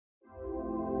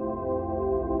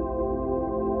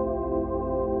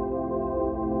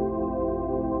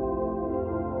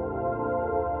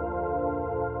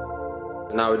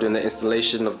Now we're doing the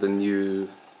installation of the new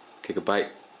Gigabyte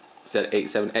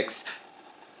Z87X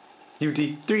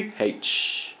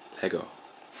UD3H Lego.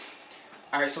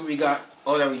 Alright, so we got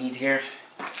all that we need here.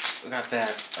 We got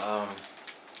that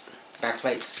back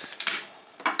plates,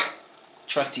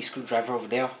 trusty screwdriver over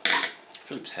there,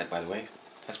 Phillips head by the way,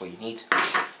 that's what you need.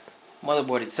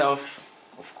 Motherboard itself,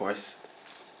 of course.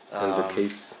 And the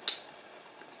case.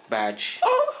 Badge.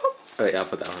 Oh wait, I'll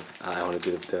put that on. I want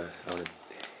to do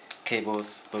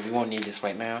cables, but we won't need this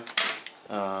right now.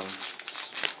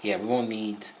 Yeah, we won't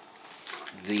need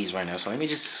these right now. So let me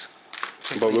just.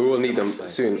 But we will need them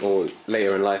soon or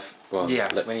later in life. Well,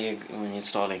 yeah, when you're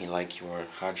installing like your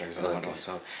hard drives and whatnot.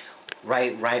 So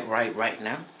right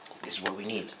now, this is what we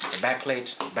need: the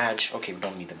backplate, the badge. Okay, we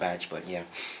don't need the badge, but yeah,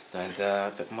 and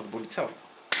the motherboard itself.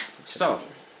 So,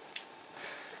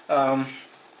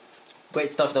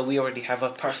 great stuff that we already have a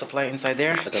power supply inside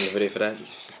there. I've done the video for that.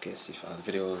 Just in case the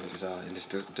video is in this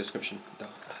description. The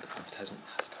advertisement.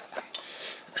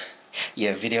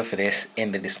 Yeah, video for this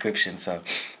in the description. So,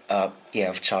 yeah,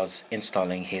 of Charles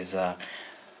installing his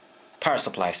power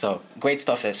supply. So great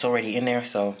stuff that's already in there.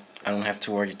 So I don't have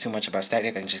to worry too much about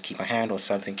static. I can just keep my hand or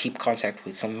something, keep contact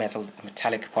with some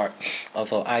metallic part.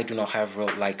 Although I do not have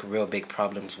real big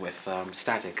problems with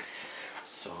static.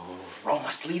 So roll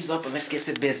my sleeves up and let's get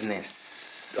to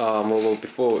business. Well,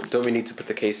 before, don't we need to put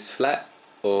the case flat,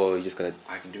 or you're just gonna?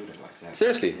 I can do it like that.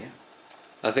 Seriously? Yeah.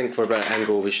 I think for a better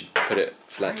angle, we should put it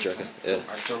flat. Do you reckon? Yeah.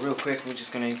 Alright, so real quick, we're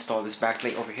just gonna install this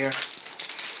backplate over here.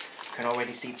 You can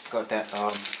already see it's got that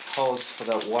hose for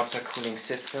the water cooling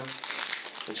system,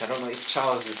 which I don't know if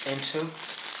Charles is into.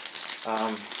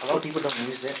 A lot of people don't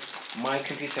use it. My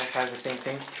computer has the same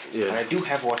thing. Yeah. And I do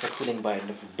have water cooling, but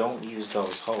I don't use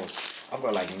those holes. I've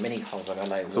got like mini holes. I got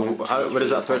like so one, what does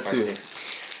that throw to?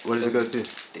 6. What does it go to?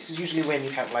 This is usually when you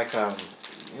have like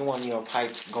you want your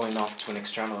pipes going off to an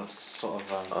external sort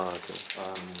of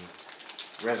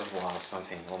reservoir or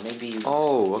something, or maybe you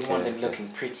want them looking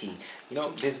pretty. You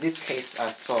know, there's this case I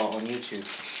saw on YouTube.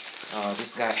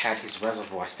 This guy had his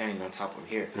reservoir standing on top of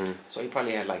here, so he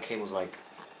probably had like cables like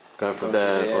going from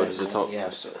there or to the top. Yeah,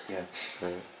 so yeah.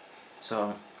 Right.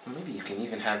 So maybe you can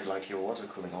even have like your water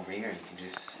cooling over here. You can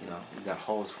just, you know, you got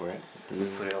holes for it. You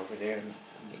put it over there. And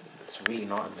it's really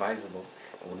not advisable.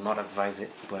 I would not advise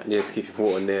it, but yeah, to keep your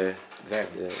water near.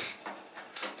 Exactly. Yeah.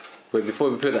 Wait, before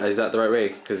we put that, is that the right way?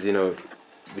 Because you know,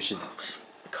 we should.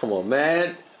 Come on,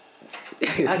 man.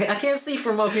 I can't see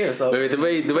from up here, so the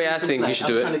way I think you should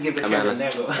do it. I'm trying to give the camera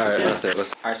never. Alright, that's it.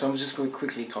 Alright, so I'm just going to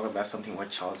quickly talk about something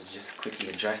what Charles just quickly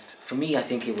addressed. For me, I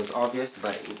think it was obvious,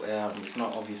 but it's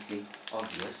not obviously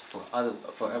obvious for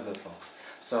other folks.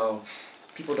 So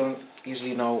people don't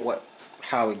usually know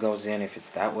how it goes in, if it's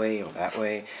that way or that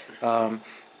way.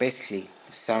 Basically,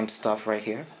 the sound stuff right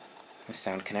here, the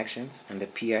sound connections, and the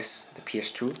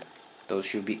PS2, those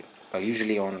should be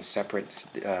usually on separate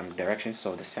directions,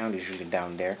 so the sound is usually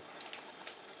down there.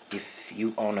 If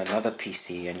you own another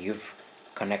PC and you've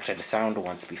connected the sound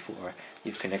once before,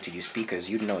 you've connected your speakers,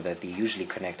 you'd know that they usually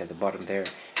connect at the bottom there,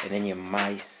 and then your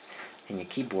mice and your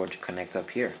keyboard connect up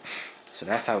here. So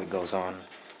that's how it goes on.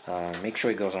 Make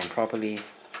sure it goes on properly,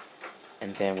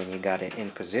 and then when you got it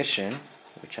in position,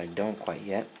 which I don't quite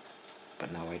yet,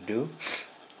 but now I do,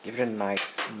 give it a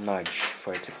nice nudge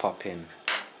for it to pop in.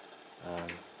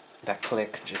 That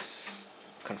click just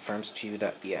confirms to you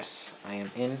that yes, I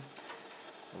am in.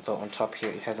 Although on top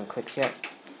here it hasn't clicked yet.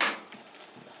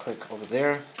 Click over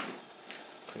there,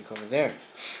 click over there,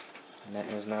 and that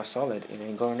is now solid. It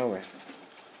ain't going nowhere.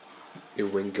 It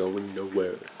ain't going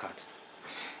nowhere. Cut.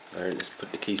 Alright, let's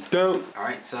put the keys down.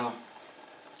 Alright, so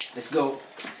let's go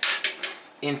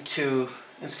into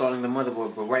installing the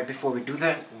motherboard. But right before we do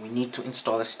that, we need to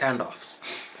install the standoffs.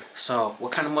 So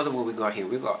what kind of motherboard we got here?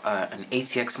 We got an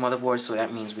ATX motherboard, so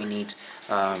that means we need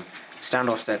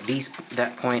standoffs at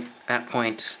that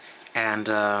point, and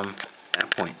that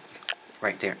point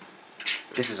right there.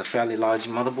 This is a fairly large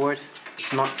motherboard.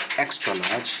 It's not extra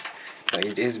large, but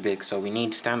it is big, so we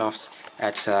need standoffs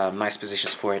at nice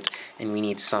positions for it, and we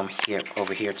need some here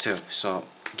over here too. So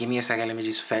give me a second, let me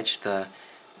just fetch the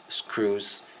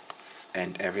screws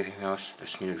and everything else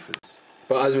that's needed for this.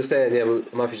 But as we were saying, yeah, we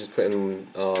might be just putting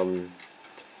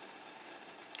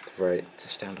right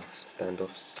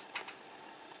standoffs.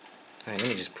 Alright, let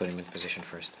me just put him in position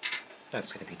first.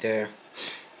 That's gonna be there.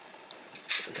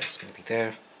 That's gonna be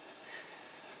there.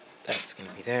 That's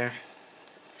gonna be there.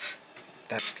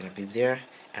 That's gonna be there.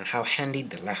 And how handy,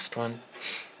 the last one.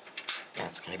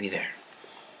 That's gonna be there.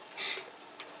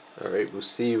 Alright, we'll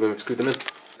see you when we screw them in.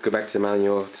 Let's go back to the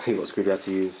manual to see what screw we have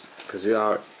to use, because we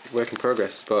are work in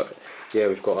progress, but yeah,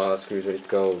 we've got our screws ready to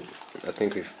go. I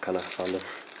think we've kind of found them.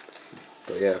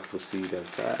 But yeah, we'll see you guys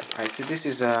inside. Alright, so this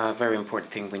is a very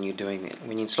important thing when you're doing it.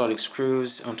 When you're installing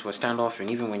screws onto a standoff, and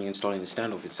even when you're installing the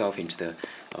standoff itself into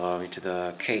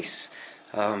the case.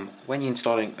 When you're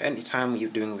installing, anytime you're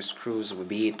doing with screws,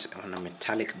 be it on a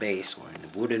metallic base or in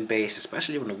a wooden base,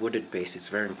 especially on a wooden base, it's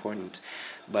very important.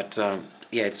 But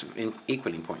yeah, it's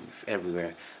equally important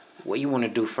everywhere. What you want to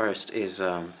do first is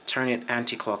turn it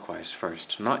anti-clockwise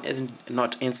first, not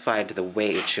inside the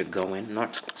way it should go in,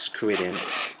 not screw it in,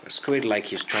 but screw it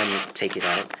like you're trying to take it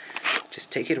out.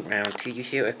 Just take it around till you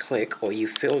hear a click or you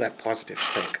feel that positive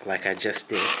click like I just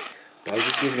did. But I'll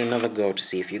just give it another go to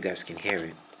see if you guys can hear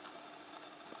it.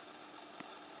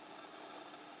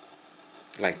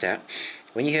 Like that.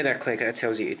 When you hear that click, that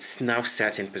tells you it's now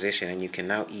set in position and you can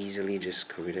now easily just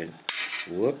screw it in.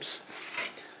 Whoops.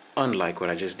 Unlike what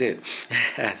I just did.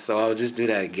 So I'll just do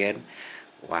that again.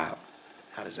 Wow.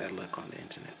 How does that look on the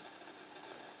internet?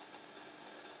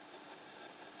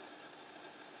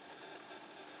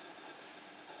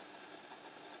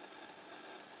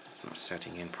 It's not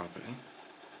setting in properly.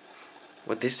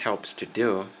 What this helps to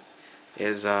do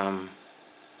is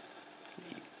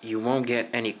you won't get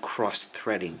any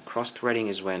cross-threading. Cross-threading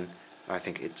is when I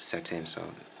think it's set in,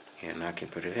 so here now I can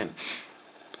put it in.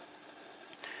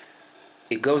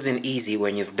 It goes in easy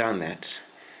when you've done that,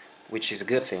 which is a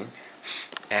good thing,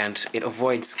 and it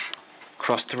avoids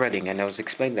cross-threading. And I was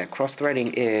explaining that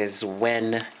cross-threading is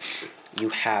when you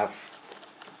have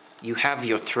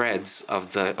your threads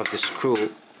of the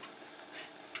screw,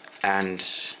 and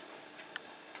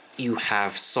you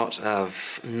have sort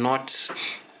of not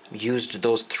used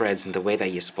those threads in the way that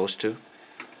you're supposed to.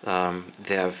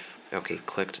 They've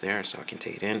clicked there, so I can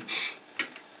take it in.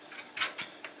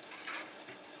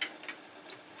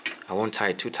 I won't tie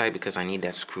it too tight because I need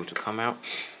that screw to come out.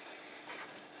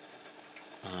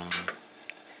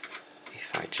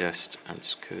 If I just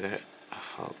unscrew that, I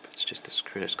hope it's just the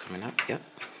screw that's coming up. Yep.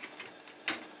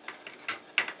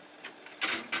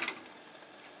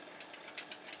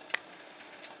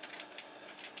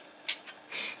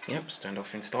 Yep,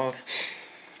 standoff installed.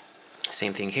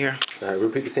 Same thing here. Alright,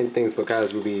 repeat the same things, but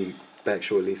guys, we'll be back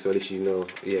shortly, so at least you know.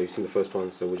 Yeah, you've seen the first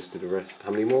one, so we'll just do the rest.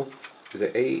 How many more? Is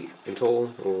it 8 in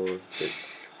total or 6?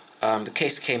 The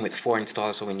case came with 4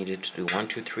 installs, so we needed to do 1,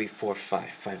 2, 3, 4, 5.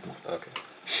 5 more. Okay.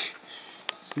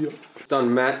 See ya.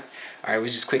 Done, Matt. Alright, we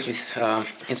just quickly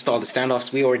installed the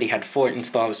standoffs. We already had 4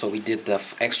 installed, so we did the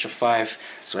extra 5.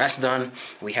 So that's done.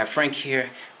 We have Frank here,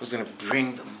 who's going to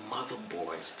bring the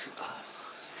motherboard to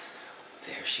us.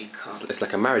 There she comes. It's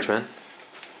like a marriage, man.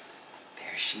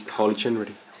 There she comes. Holy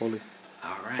Chinrity. Holy.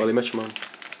 Alright. Holy Metronome.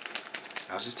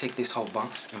 I'll just take this whole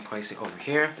box and place it over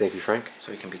here. Thank you, Frank.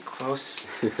 So we can be close.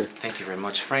 Thank you very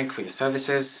much, Frank, for your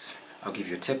services. I'll give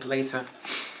you a tip later.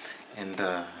 And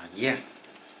yeah,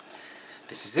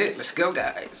 this is it. Let's go,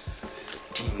 guys.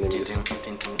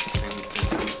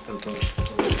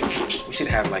 We should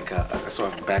have like a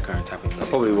sort of background type of music.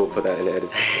 Probably will put that in the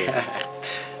edit.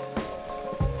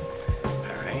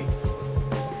 Alright.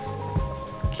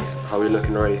 How are we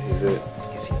looking already? Is it?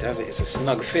 Yes, he does it. It's a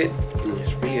snug fit.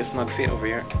 It's really a snug fit over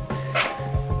here.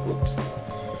 Whoops.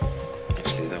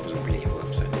 Actually, that wasn't really a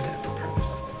whoops. I did that on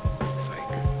purpose.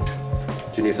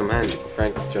 Psych. Do you need some hand,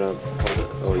 Frank? Do you want to hold it?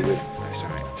 Oh, you good? That's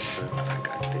alright. I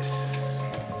got this.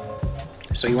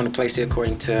 So you want to place it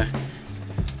according to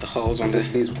the holes on the...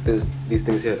 These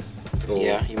things here? Or...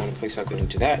 Yeah, you want to place it according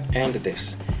to that and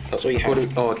this. So you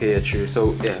have... Oh, okay, yeah, true.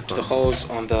 So, yeah. The holes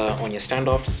on your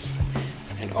standoffs,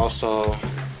 and also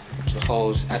the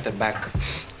holes at the back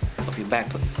of your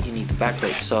backplate. You need the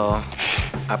backplate. So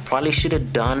I probably should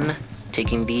have done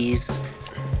taking these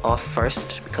off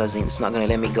first because it's not going to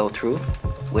let me go through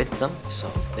with them. So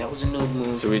that was a noob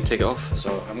move. So we take it off?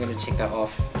 So I'm going to take that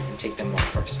off and take them off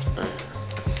first.